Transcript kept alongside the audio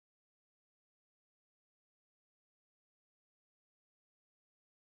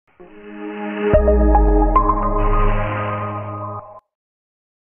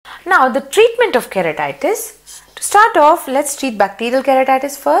Now the treatment of keratitis. To start off, let's treat bacterial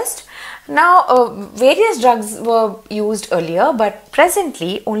keratitis first. Now various drugs were used earlier, but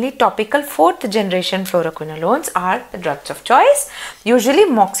presently only topical 4th generation fluoroquinolones are the drugs of choice, usually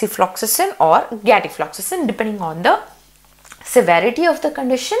Moxifloxacin or Gatifloxacin depending on the severity of the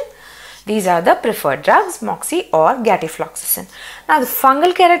condition. These are the preferred drugs, Moxi or Gatifloxacin. Now the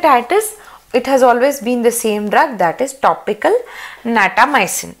fungal keratitis, it has always been the same drug, that is topical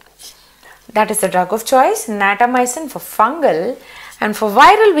Nystamycin. That is the drug of choice, Nystamycin for fungal. And for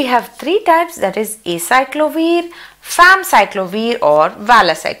viral we have 3 types, that is Acyclovir, Famcyclovir or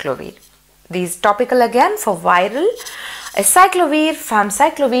Valacyclovir. These topical again for viral, Acyclovir,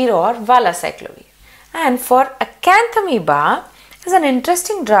 Famcyclovir or Valacyclovir. And for Acanthamoeba is an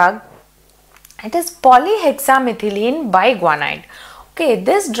interesting drug. It is polyhexamethylene Binguanide. Okay,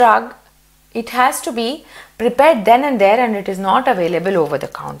 this drug, it has to be prepared then and there and it is not available over the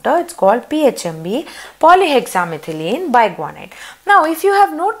counter. It's called PHMB, polyhexamethylene Binguanide. Now, if you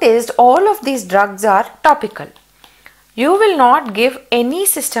have noticed, all of these drugs are topical. You will not give any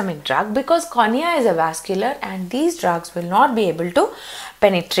systemic drug because cornea is avascular and these drugs will not be able to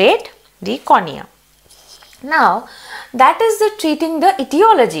penetrate the cornea. Now, that is the treating the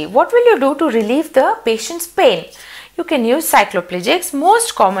etiology. What will you do to relieve the patient's pain? You can use Cycloplegics.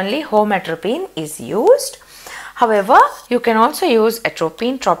 Most commonly Homatropine is used. However, you can also use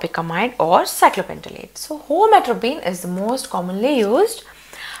Atropine, tropicamide or cyclopentolate. So, Homatropine is the most commonly used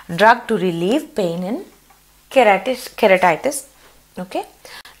drug to relieve pain in keratitis. Okay.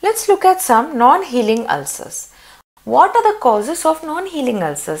 Let's look at some non-healing ulcers. What are the causes of non-healing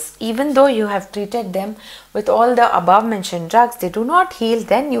ulcers? Even though you have treated them with all the above mentioned drugs, they do not heal,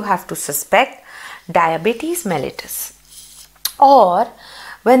 then you have to suspect diabetes mellitus. Or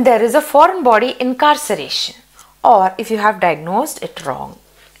when there is a foreign body incarceration, or if you have diagnosed it wrong.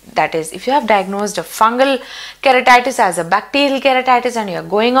 That is, if you have diagnosed a fungal keratitis as a bacterial keratitis and you are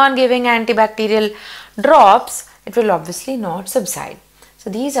going on giving antibacterial drops, it will obviously not subside. So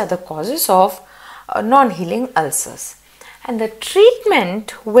these are the causes of non-healing ulcers. And the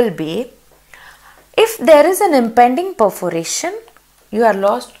treatment will be, if there is an impending perforation, your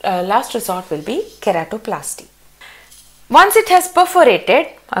last resort will be keratoplasty. Once it has perforated,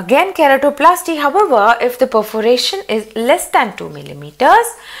 again keratoplasty. However, if the perforation is less than 2 millimeters,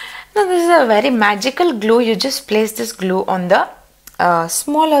 now this is a very magical glue. You just place this glue on the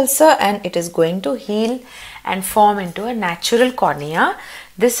small ulcer and it is going to heal and form into a natural cornea.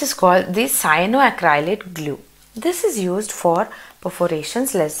 This is called the CYANOACRYLATE glue. This is used for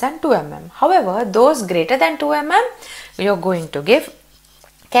perforations less than 2 mm. However, those greater than 2 mm, you are going to give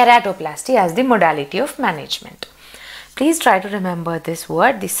keratoplasty as the modality of management. Please try to remember this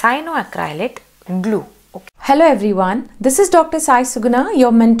word, the CYANOACRYLATE glue. Okay. Hello everyone, this is Dr. Sai Suguna,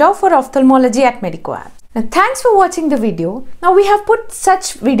 your mentor for ophthalmology at Medicoapps. Now, thanks for watching the video. Now we have put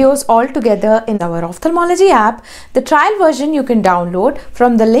such videos all together in our ophthalmology app. The trial version you can download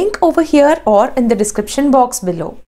from the link over here or in the description box below.